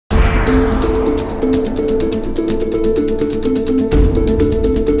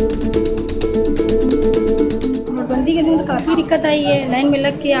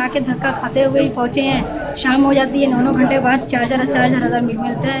लग के आके धक्का खाते हुए ही पहुँचे हैं। शाम हो जाती है, 9 घंटे बाद 4,000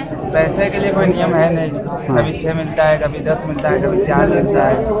 मिलता है। पैसे के लिए कोई नियम है नहीं, कभी 6 मिलता है, कभी 10 मिलता है, कभी 4 मिलता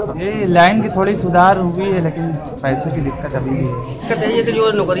है। ये लाइन की थोड़ी सुधार हुई है, लेकिन पैसे की दिक्कत अभी भी है। दिक्कत है कि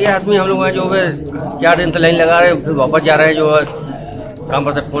जो नौकरिया आदमी हम लोग हैं, जो 4 दिन से लाइन लगा रहे हैं, फिर वापस जा रहे हैं, जो काम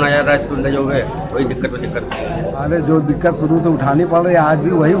पर से फोन आ जा रहा है तुरंत, जो है वही दिक्कत। अरे जो दिक्कत शुरू से उठानी पड़ रही है, आज भी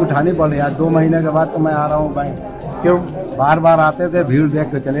वही उठानी पड़ रही है। आज 2 महीने के बाद तो मैं आ रहा हूँ बैंक। क्यों बार आते थे, भीड़ देख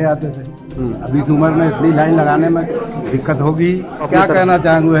के चले जाते थे। अभी इस उम्र में इतनी लाइन लगाने में दिक्कत होगी। क्या कहना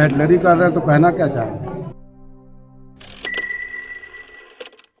चाहेंगे? हेडलरी कर रहे हैं तो कहना क्या चाहेंगे?